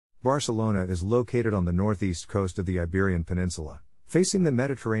Barcelona is located on the northeast coast of the Iberian Peninsula, facing the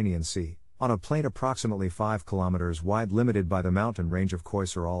Mediterranean Sea, on a plain approximately 5 kilometers wide limited by the mountain range of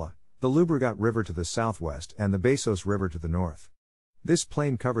Collserola, the Llobregat River to the southwest and the Besòs River to the north. This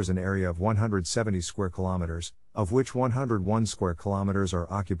plain covers an area of 170 square kilometers, of which 101 square kilometers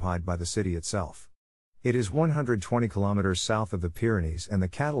are occupied by the city itself. It is 120 kilometers south of the Pyrenees and the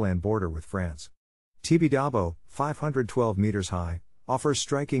Catalan border with France. Tibidabo, 512 meters high, offers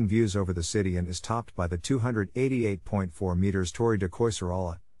striking views over the city and is topped by the 288.4 meters Torre de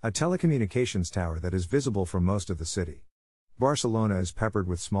Collserola, a telecommunications tower that is visible from most of the city. Barcelona is peppered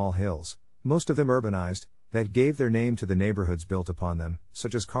with small hills, most of them urbanized, that gave their name to the neighbourhoods built upon them,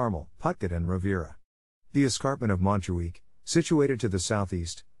 such as Carmel, Putget and Rovira. The escarpment of Montjuïc, situated to the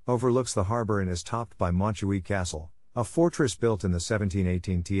southeast, overlooks the harbour and is topped by Montjuïc Castle, a fortress built in the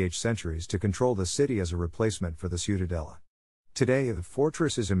 17-18th centuries to control the city as a replacement for the Ciutadella. Today the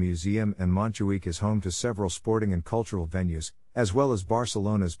fortress is a museum and Montjuïc is home to several sporting and cultural venues, as well as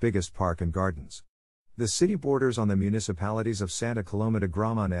Barcelona's biggest park and gardens. The city borders on the municipalities of Santa Coloma de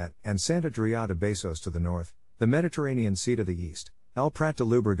Gramenet and Sant Adrià de Besòs to the north, the Mediterranean Sea to the east, El Prat de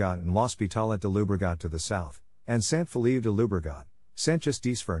Llobregat and l'Hospitalet de Llobregat to the south, and Sant Feliu de Llobregat, Sant Just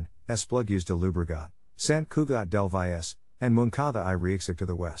d'Isfern, Esplugues de Llobregat, Sant Cugat del Vallès, and Montcada i Reixac to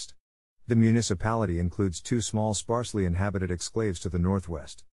the west. The municipality includes two small sparsely inhabited exclaves to the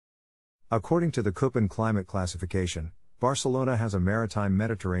northwest. According to the Köppen climate classification, Barcelona has a maritime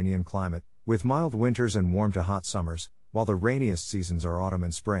Mediterranean climate, with mild winters and warm to hot summers, while the rainiest seasons are autumn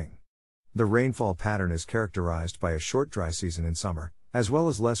and spring. The rainfall pattern is characterized by a short dry season in summer, as well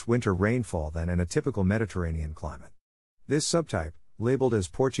as less winter rainfall than in a typical Mediterranean climate. This subtype, labeled as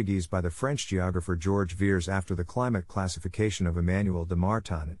Portuguese by the French geographer Georges Viers after the climate classification of Emmanuel de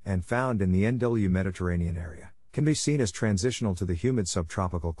Martin and found in the NW Mediterranean area, can be seen as transitional to the humid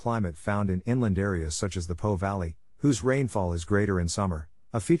subtropical climate found in inland areas such as the Po Valley, whose rainfall is greater in summer,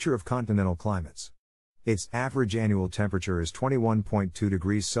 a feature of continental climates. Its average annual temperature is 21.2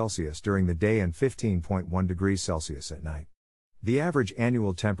 degrees Celsius during the day and 15.1 degrees Celsius at night. The average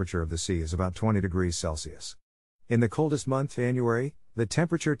annual temperature of the sea is about 20 degrees Celsius. In the coldest month, January, the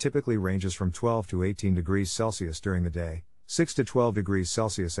temperature typically ranges from 12 to 18 degrees Celsius during the day, 6 to 12 degrees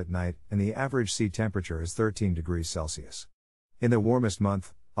Celsius at night, and the average sea temperature is 13 degrees Celsius. In the warmest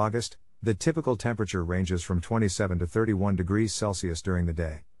month, August, the typical temperature ranges from 27 to 31 degrees Celsius during the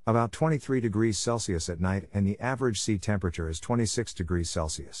day, about 23 degrees Celsius at night, and the average sea temperature is 26 degrees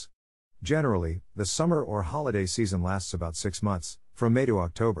Celsius. Generally, the summer or holiday season lasts about 6 months, from May to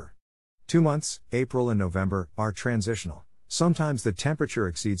October. 2 months, April and November, are transitional. Sometimes the temperature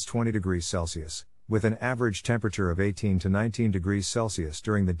exceeds 20 degrees Celsius, with an average temperature of 18 to 19 degrees Celsius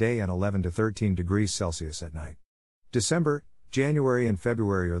during the day and 11 to 13 degrees Celsius at night. December, January and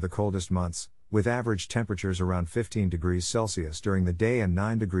February are the coldest months, with average temperatures around 15 degrees Celsius during the day and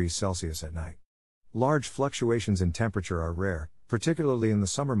 9 degrees Celsius at night. Large fluctuations in temperature are rare, particularly in the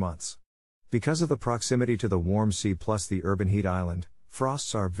summer months. Because of the proximity to the warm sea plus the urban heat island,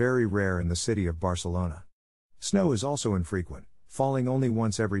 frosts are very rare in the city of Barcelona. Snow is also infrequent, falling only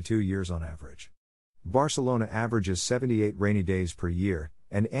once every 2 years on average. Barcelona averages 78 rainy days per year,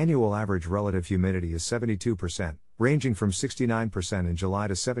 and annual average relative humidity is 72%, ranging from 69% in July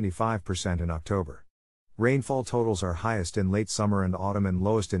to 75% in October. Rainfall totals are highest in late summer and autumn and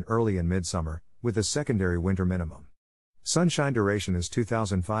lowest in early and midsummer, with a secondary winter minimum. Sunshine duration is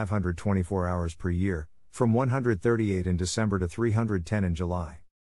 2,524 hours per year, from 138 in December to 310 in July.